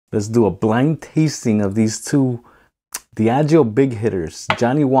Let's do a blind tasting of these two Diageo big hitters,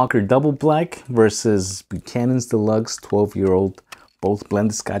 Johnnie Walker Double Black versus Buchanan's Deluxe 12-year-old, both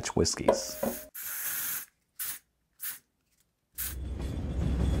blended Scotch whiskeys.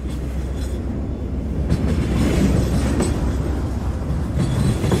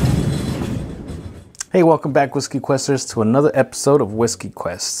 Hey, welcome back, Whiskey Questers, to another episode of Whiskey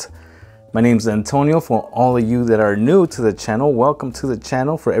Quest. My name's Antonio. For all of you that are new to the channel, welcome to the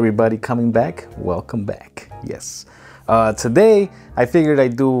channel. For everybody coming back, welcome back. Yes. Today, I figured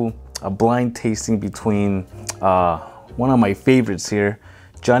I'd do a blind tasting between one of my favorites here,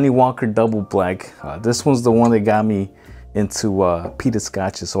 Johnnie Walker Double Black. This one's the one that got me into peated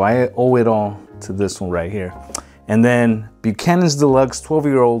scotches, so I owe it all to this one right here. And then Buchanan's Deluxe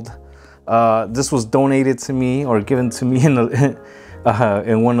 12-year-old. This was donated to me or given to me in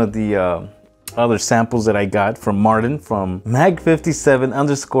one of the other samples that I got from Martin from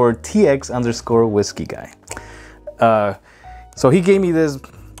mag57_tx_whiskey guy. So he gave me this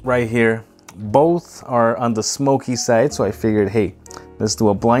right here. Both are on the smoky side, so I figured, hey, let's do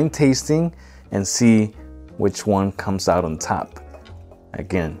a blind tasting and see which one comes out on top.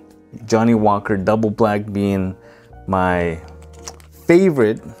 Again, Johnnie Walker Double Black being my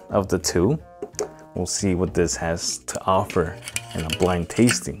favorite of the two. We'll see what this has to offer in a blind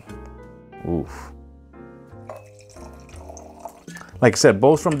tasting. Oof. Like I said,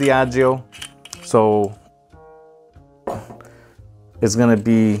 both from Diageo, so it's gonna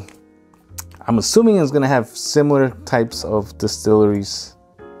be, I'm assuming it's gonna have similar types of distilleries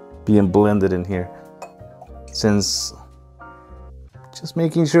being blended in here, since just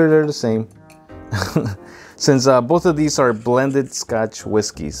making sure they're the same. Since both of these are blended Scotch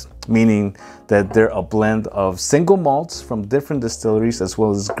whiskeys, meaning that they're a blend of single malts from different distilleries as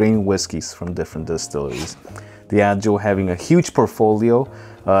well as grain whiskeys from different distilleries. Diageo having a huge portfolio.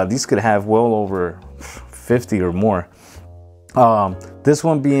 These could have well over 50 or more. This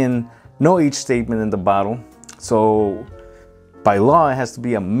one being no age statement in the bottle. So by law, it has to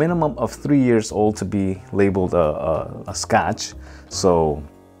be a minimum of 3 years old to be labeled a Scotch. So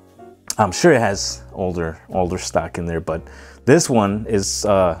I'm sure it has older stock in there, but this one is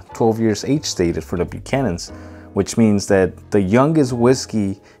 12 years age stated for the Buchanan's, which means that the youngest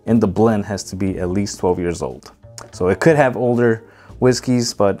whiskey in the blend has to be at least 12 years old. So it could have older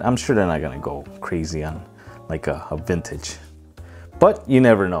whiskeys, but I'm sure they're not gonna go crazy on like a vintage. But you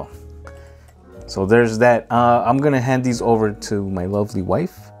never know. So there's that. I'm gonna hand these over to my lovely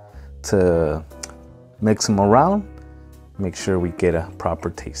wife to mix them around, make sure we get a proper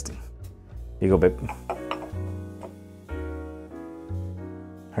tasting. Here you go, babe.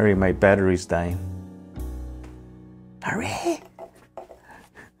 Hurry, my battery's dying. Hurry!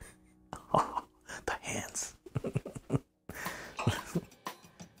 Oh, the hands.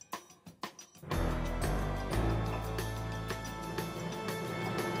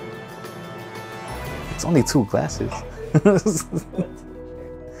 It's only 2 glasses.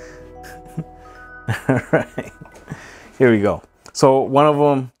 All right, here we go. So one of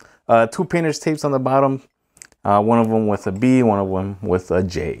them, 2 painter's tapes on the bottom, one of them with a B, one of them with a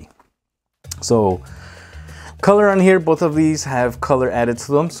J. So color on here, both of these have color added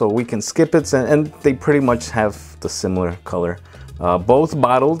to them, so we can skip it, and they pretty much have the similar color. Both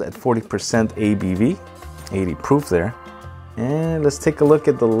bottled at 40% ABV, 80 proof there. And let's take a look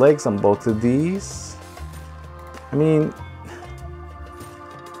at the legs on both of these. I mean,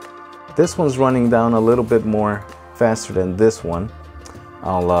 this one's running down a little bit more faster than this one.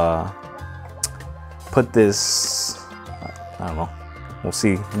 I'll put this, I don't know, we'll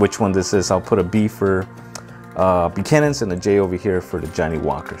see which one this is. I'll put a B for Buchanan's and a J over here for the Johnnie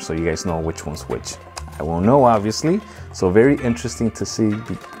Walker, so you guys know which one's which. I won't know, obviously, so very interesting to see,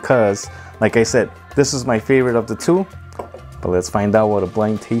 because like I said, this is my favorite of the two, but let's find out what a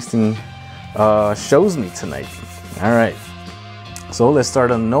blind tasting shows me tonight. All right, so let's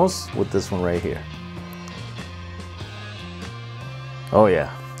start on the nose with this one right here. Oh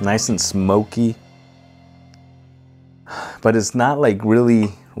yeah, nice and smoky, but it's not like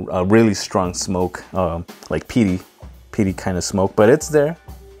really strong smoke, like peaty kind of smoke, but it's there.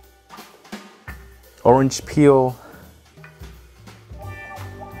 Orange peel,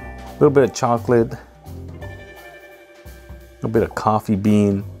 a little bit of chocolate, a little bit of coffee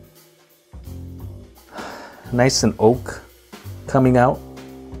bean, nice and oak coming out,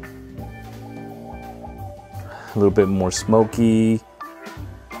 a little bit more smoky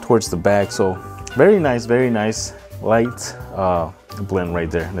towards the back. So very nice light blend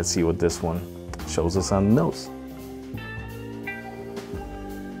right there. Let's see what this one shows us on the nose.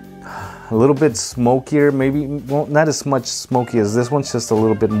 a little bit smokier, maybe, well, not as much smoky as this one's, just a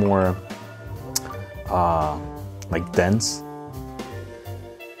little bit more like dense.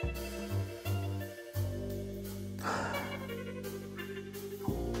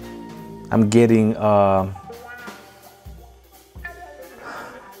 I'm getting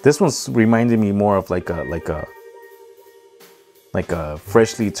this one's reminding me more of like a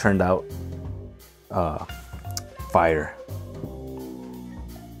freshly turned out fire.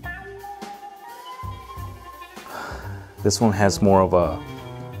 This one has more of a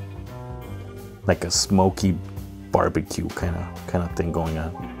like a smoky barbecue kind of thing going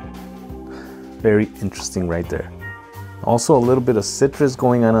on. Very interesting right there. Also a little bit of citrus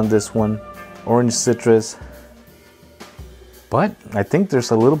going on this one, orange citrus. But I think there's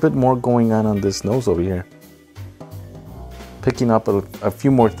a little bit more going on this nose over here. Picking up a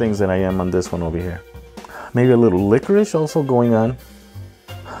few more things than I am on this one over here. Maybe a little licorice also going on.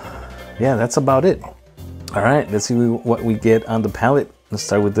 Yeah, that's about it. All right, let's see what we get on the palate. Let's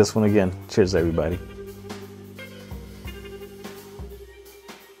start with this one again. Cheers, everybody.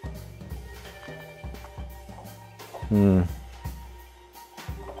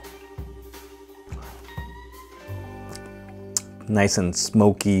 Nice and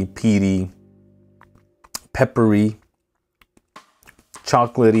smoky, peaty, peppery,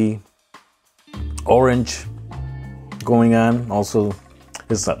 chocolatey, orange going on. Also,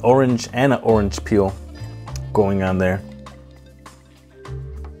 it's an orange and an orange peel going on there.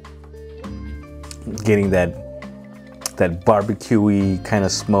 Getting that barbecue-y kind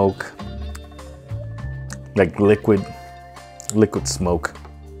of smoke, like liquid smoke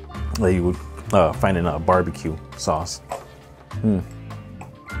that you would find in a barbecue sauce.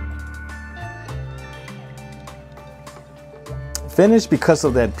 Finish, because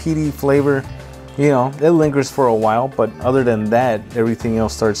of that peaty flavor, you know, it lingers for a while, but other than that, everything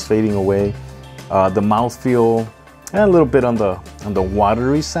else starts fading away. The mouthfeel, a little bit on the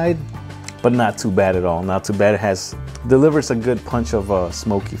watery side, but not too bad at all. Not too bad. It delivers a good punch of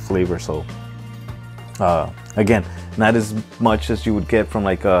smoky flavor. So again, not as much as you would get from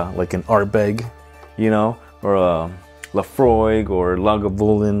like an Ardbeg, you know, or a Lafroig or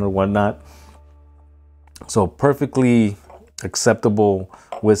Lagavulin or whatnot. So perfectly acceptable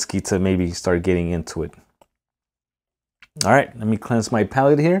whiskey to maybe start getting into it. All right, let me cleanse my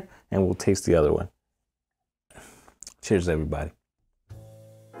palate here and we'll taste the other one. Cheers, everybody.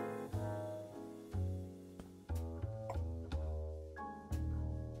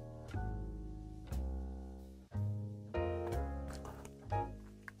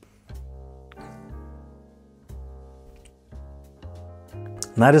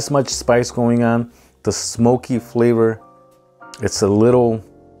 Not as much spice going on. The smoky flavor, it's a little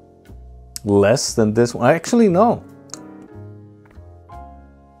less than this one. Actually, no.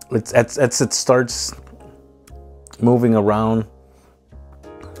 As it starts moving around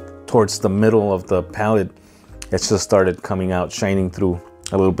towards the middle of the palate, it's just started coming out, shining through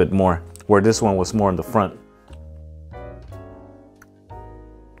a little bit more, where this one was more in the front. A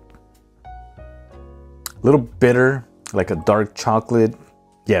little bitter, like a dark chocolate.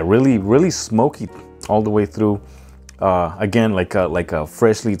 Yeah, really smoky all the way through. Again, like a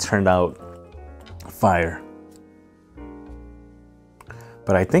freshly turned out fire.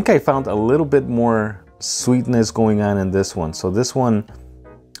 But I think I found a little bit more sweetness going on in this one. So this one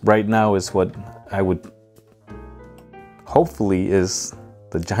right now is what I would hopefully is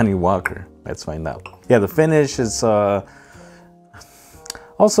the Johnnie Walker. Let's find out. Yeah, the finish is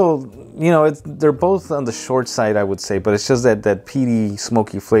also, you know, they're both on the short side, I would say, but it's just that peaty,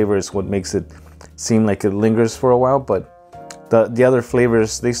 smoky flavor is what makes it seem like it lingers for a while. But the other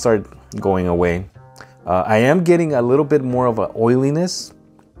flavors, they start going away. I am getting a little bit more of an oiliness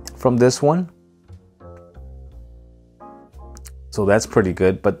from this one, so that's pretty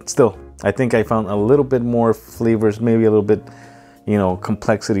good. But still, I think I found a little bit more flavors, maybe a little bit, you know,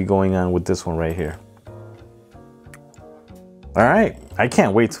 complexity going on with this one right here. All right, I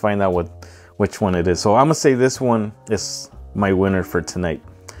can't wait to find out which one it is. So I'm gonna say this one is my winner for tonight.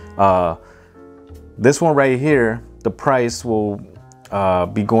 This one right here, the price will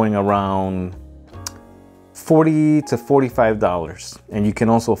be going around $40 to $45, and you can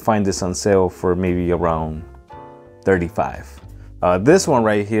also find this on sale for maybe around $35. This one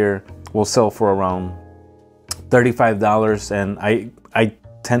right here will sell for around $35, and I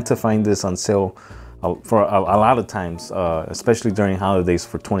tend to find this on sale for a lot of times, especially during holidays,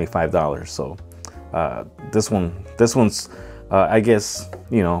 for $25. So this one's I guess,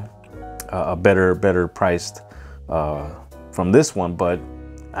 you know, a better priced from this one, but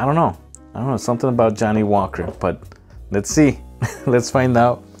I don't know, something about Johnnie Walker. But let's see. Let's find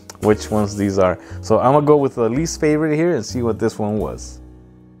out which ones these are. So I'm gonna go with the least favorite here and see what this one was.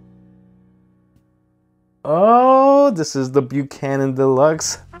 Oh, this is the Buchanan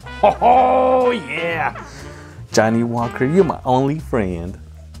Deluxe. Oh yeah, Johnnie Walker, you're my only friend.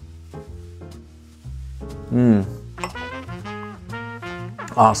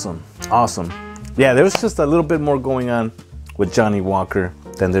 Awesome, awesome. Yeah, there's just a little bit more going on with Johnnie Walker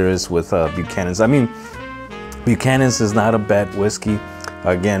than there is with Buchanan's. I mean, Buchanan's is not a bad whiskey.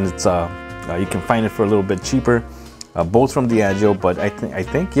 Again, it's you can find it for a little bit cheaper, both from Diageo. But I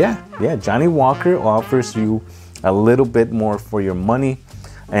think yeah, Johnnie Walker offers you a little bit more for your money.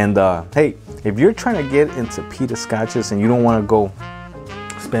 And hey, if you're trying to get into peated scotches and you don't want to go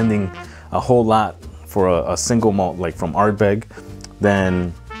spending a whole lot for a single malt like from Ardbeg,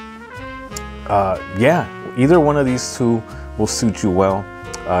 then yeah, either one of these two will suit you well.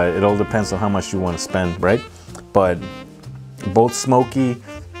 It all depends on how much you want to spend, right? But both smoky,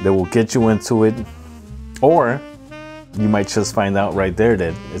 they will get you into it, or you might just find out right there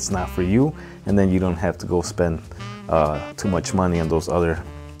that it's not for you, and then you don't have to go spend too much money on those other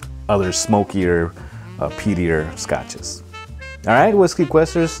smokier, peatier scotches. All right, Whiskey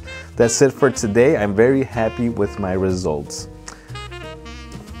Questers, that's it for today. I'm very happy with my results.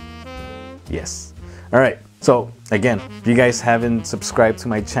 Yes. All right. So again, if you guys haven't subscribed to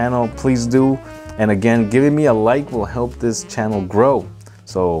my channel, please do. And again, giving me a like will help this channel grow.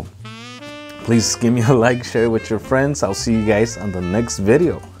 So please give me a like, share it with your friends. I'll see you guys on the next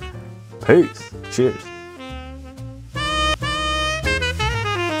video. Peace. Cheers.